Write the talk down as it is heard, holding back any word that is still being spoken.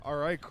All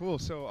right, cool.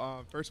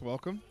 So first,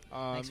 welcome.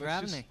 Thanks for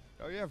having me.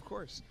 Oh yeah, of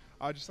course.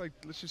 Let's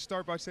just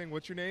start by saying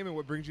what's your name and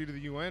what brings you to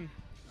the UN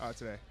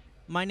today.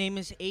 My name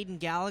is Aidan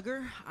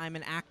Gallagher. I'm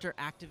an actor,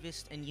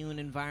 activist, and UN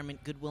Environment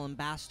Goodwill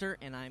ambassador,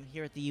 and I'm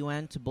here at the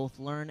UN to both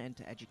learn and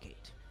to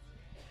educate.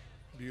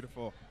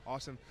 Beautiful,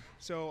 awesome.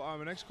 So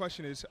my next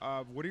question is,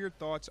 what are your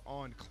thoughts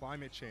on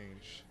climate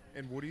change,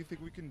 and what do you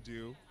think we can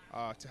do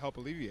to help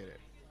alleviate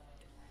it?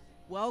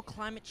 Well,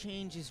 climate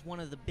change is one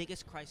of the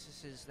biggest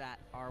crises that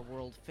our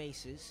world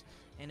faces,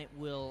 and it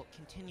will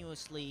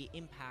continuously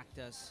impact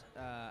us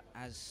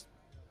as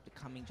the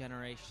coming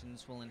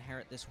generations will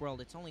inherit this world.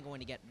 It's only going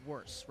to get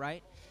worse,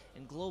 right?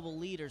 And global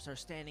leaders are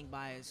standing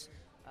by as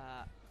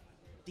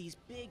these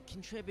big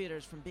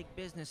contributors from big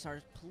business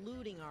are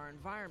polluting our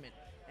environment,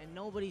 and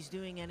nobody's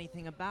doing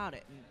anything about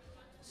it. And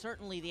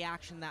certainly the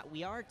action that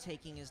we are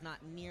taking is not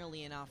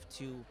nearly enough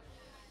to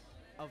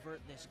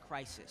avert this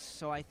crisis.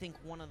 So I think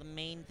one of the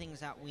main things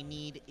that we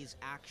need is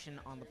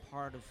action on the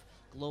part of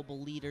global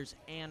leaders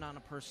and on a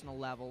personal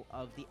level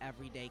of the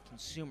everyday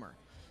consumer.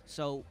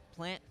 So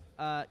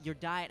your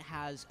diet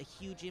has a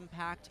huge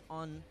impact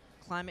on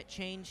climate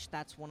change.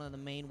 That's one of the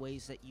main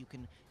ways that you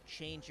can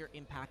change your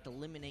impact,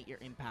 eliminate your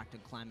impact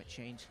on climate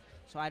change.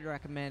 So I'd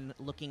recommend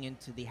looking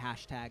into the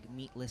hashtag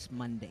Meatless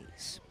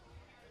Mondays.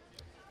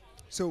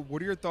 So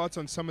what are your thoughts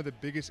on some of the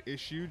biggest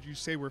issues you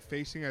say we're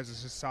facing as a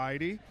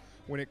society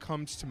when it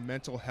comes to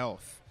mental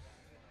health?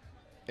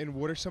 And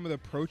what are some of the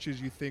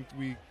approaches you think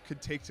we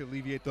could take to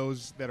alleviate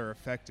those that are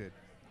affected?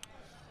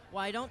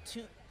 Well, I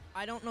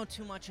don't know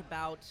too much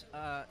about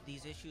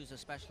these issues,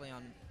 especially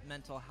on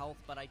mental health,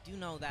 but I do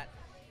know that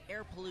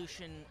air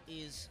pollution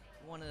is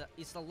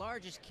the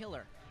largest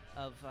killer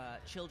of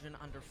children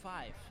under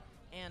 5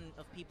 and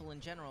of people in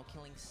general,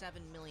 killing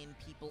 7 million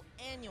people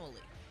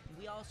annually.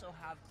 We also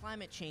have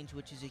climate change,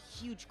 which is a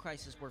huge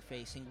crisis we're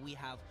facing. We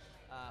have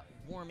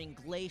warming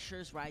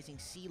glaciers, rising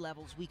sea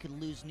levels. We could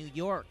lose New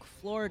York,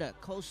 Florida,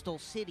 coastal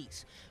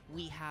cities.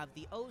 We have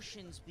the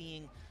oceans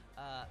being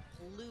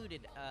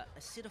polluted,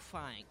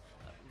 acidifying,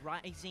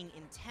 rising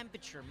in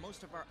temperature.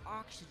 Most of our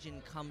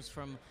oxygen comes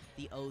from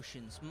the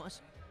oceans.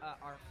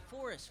 Our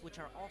forests, which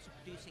are also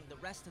producing the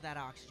rest of that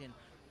oxygen,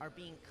 are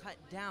being cut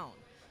down.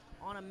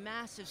 On a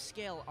massive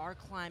scale, our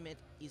climate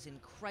is in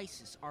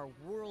crisis. Our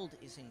world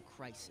is in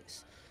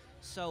crisis.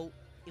 So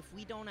if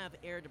we don't have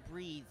air to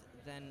breathe,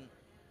 then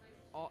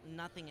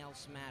nothing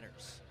else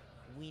matters.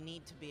 We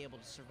need to be able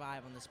to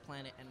survive on this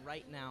planet, and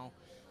right now,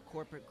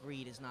 corporate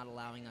greed is not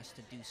allowing us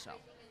to do so.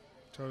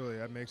 Totally,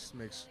 that makes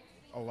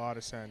a lot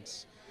of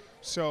sense.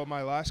 So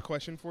my last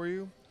question for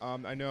you,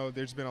 I know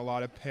there's been a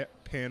lot of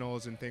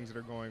panels and things that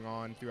are going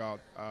on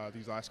throughout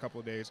these last couple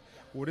of days.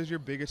 What is your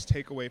biggest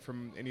takeaway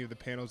from any of the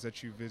panels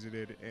that you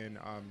visited and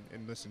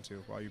listened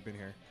to while you've been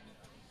here?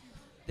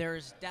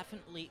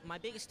 My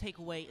biggest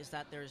takeaway is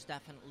that there's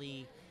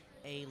definitely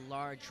a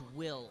large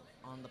will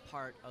on the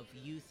part of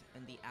youth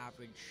and the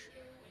average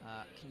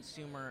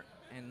consumer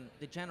and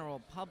the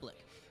general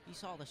public. You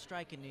saw the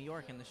strike in New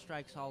York and the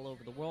strikes all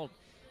over the world.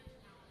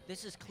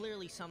 This is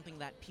clearly something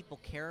that people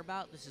care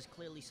about. This is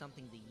clearly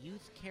something the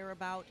youth care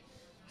about.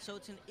 So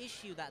it's an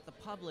issue that the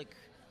public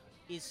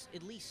is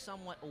at least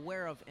somewhat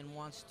aware of and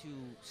wants to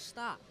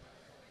stop.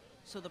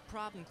 So the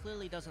problem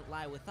clearly doesn't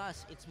lie with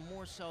us. It's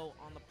more so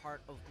on the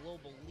part of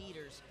global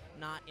leaders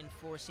not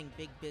enforcing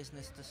big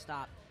business to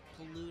stop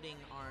polluting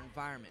our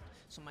environment.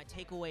 So my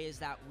takeaway is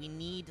that we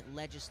need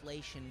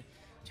legislation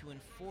to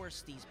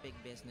enforce these big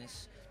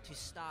business to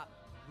stop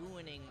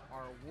ruining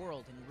our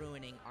world and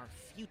ruining our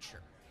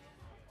future.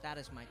 That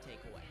is my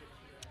takeaway.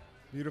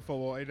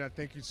 Beautiful. Well, Aidan,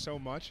 thank you so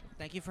much.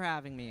 Thank you for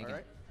having me again. All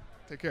right.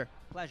 Take care.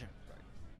 Pleasure.